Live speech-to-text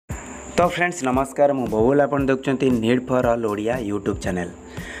तो फ्रेंड्स नमस्कार मु बहुल आपन देखुचंती need for all Odia YouTube channel.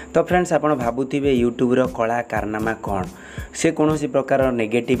 तो फ्रेंड्स आपन भाबुथिबे यूट्यूब रो कला कारनामा कौन से कौन सी प्रकार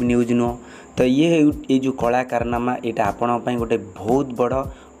नेगेटिव न्यूज नुह। तो ये जो कला कारनामा यहाँ आपण पई गोटे बहुत बड़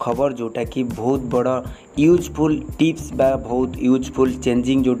खबर जोटा कि बहुत बड़ यूजफुल टिप्स बा बहुत यूजफुल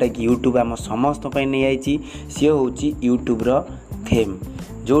चेंजिंग जोटा कि यूट्यूब आम समस्त नहीं आई सी हूँ यूट्यूब रो थेम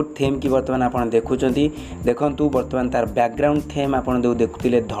जो थेम की बर्तमान आप देखुंट देखु बर्तमान तार बैकग्राउंड थेम आप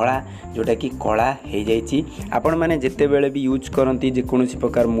देखुले धड़ा जोटा कि कला हो जाइए। आपण मैंने जिते बेले भी यूज करती जेकोसी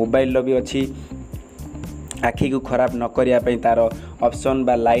प्रकार मोबाइल भी अच्छी आखि को खराब न करने तार ऑप्शन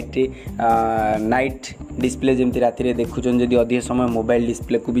बा लाइट नाइट डिस्प्ले जमी राति देखुन जदि अधिक समय मोबाइल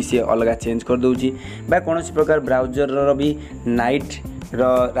डिस्प्ले को भी सी अलग चेंज कर दूची बा कौन प्रकार ब्राउजर भी नाइट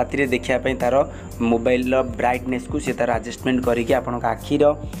राति देखापी तार मोबाइल ब्राइटनेस को सी तार एडजस्टमेंट करके आपण आखिर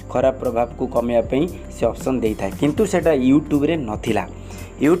खराब प्रभाव को कमेवाई से ऑप्शन दे था किंतु सेटा यूट्यूब रे नथिला।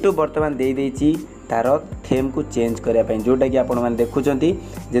 यूट्यूब बर्तमान दे देछि तार थेम को चेंज करने जोटा कि आपण मैंने देखुंटे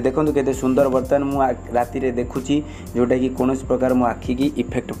जे देखो केते सुंदर बर्तमान मु राति देखुची जोटा कि कौन प्रकार मो आखि की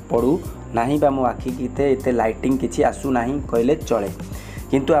इफेक्ट पड़ू नाही बा मो आखि की एते लाइटिंग किछि आसू नाही कहले चले।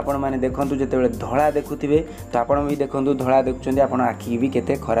 किंतु आपण मैंने देखूँ जिते धड़ा देखुवे तो आपण भी देखूँ धड़ा देखुं आपण आखि भी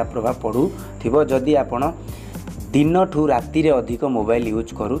केते खराब प्रभाव पड़ू थी जदि आपण दिन ठू राति अधिक मोबाइल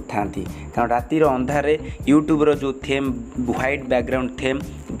यूज करू थांती कारण रातिर अंधारे यूट्यूब रो जो थेम व्हाइट बैकग्राउंड थेम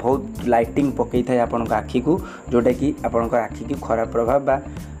बहुत लाइटिंग पकई थाए आपण आखि को जोटा कि आपण आखि की खराब प्रभाव बा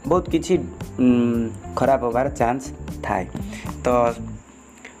बहुत किछि खराब होबार चांस थाए। तो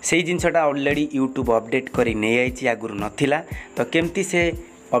से जिनसटा ऑलरेडी यूट्यूब अपडेट करी नहीं आई आगुरी नथिला तो केमती से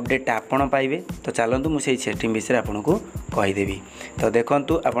अपडेट आपण पाइबे तो चलतु मुझे सेटिंग विषय आपको कहीदेवी। तो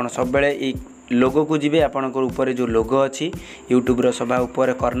देखंतु आपण सब बेले ई लोगो को जिबे आपनकर ऊपर जो लोगो अच्छी यूट्यूब रो सभा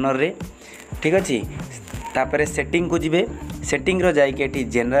ऊपर कॉर्नर रे ठीक अच्छी तापर सेटिंग को जिबे सेटिंग रो जाइके एटी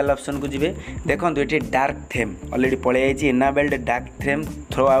जनरल ऑप्शन को जिबे देखंतु एटी डार्क थेम ऑलरेडी पळे आइछि एनाबल्ड dark them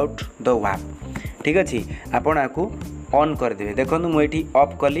throw out the वैप ठीक अच्छी आपण आकु ऑन कर देबे। देखंतु मु एटी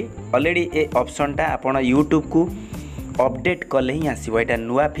ऑफ कली ऑलरेडी ए ऑप्शन टा आपण यूट्यूब को अपडेट कले ही आसीबो एटा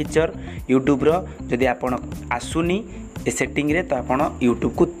नुआ फीचर यूट्यूब रो जदि आपण आसुनी ए सेटिंग रे तो आपण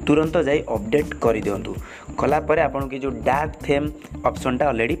यूट्यूब को तुरंत जाई अपडेट कर दिंतु कला परे आपण की जो डार्क थेम ऑप्शन टा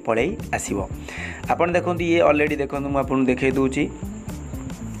ऑलरेडी पळेई आसीबो। आपण देखंतु ये ऑलरेडी देखंतु मु आपन देखै दोची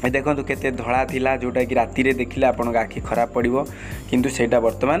देखंतु केते धड़ा थिला जोटा कि राति रे देखिले आपण आखि खराब पड़िबो किंतु सेटा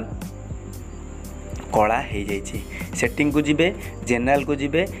वर्तमान कला हो जाइए। सेटिंग को जिबे जनरल को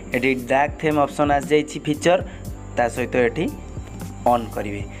जिबे एटी डार्क थेम ऑप्शन आस जाइए फीचर ता सहित एटी ऑन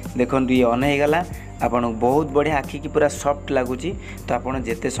करिवे देखंतु ये ऑन हो गला आपन बहुत बढ़िया आखि की पूरा सॉफ्ट लगुच तो आपन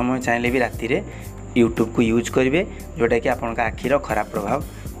जेते समय चाहिले भी राति रे यूट्यूब को यूज करेंगे जोटा कि आपन आखिर खराब प्रभाव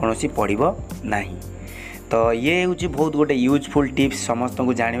कौन सी पड़ो नहीं। तो ये हूँ बहुत गोटे यूजफुल टिप्स समस्त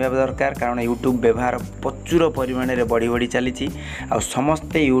को जानवा दरकार कारण यूट्यूब व्यवहार प्रचुर परिमाण में बढ़ी बढ़ी चली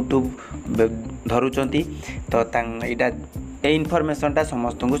समस्ते यूट्यूब धरुचंती तो यहाँ ये इनफॉरमेशनटा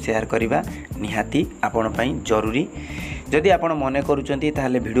समस्त को शेयर करवा निहाती आपण पई जरूरी। जदि आपण मने करूचंती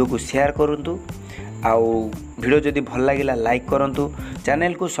ताहले वीडियो को शेयर करंतु आउ वीडियो जदि भल लगिला लाइक करंतु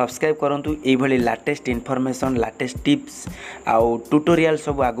चैनल को सब्सक्राइब करंतु एई भली लेटेस्ट इनफॉरमेशन लेटेस्ट टिप्स आउ ट्यूटोरियल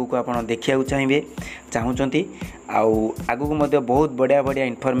सब आगु को आपण देखिया चाहिए चाहूचंती आउ आगु को मध्य बहुत बढ़िया बढ़िया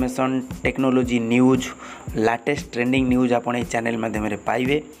information technology news latest trending news आपण ए चैनल माध्यम रे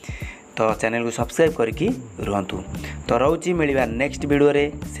पाइबे। तो चैनल को सब्सक्राइब करके रुहतु। तो रोची मिलवा नेक्स्ट वीडियो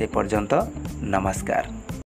रे से पर्यंत नमस्कार।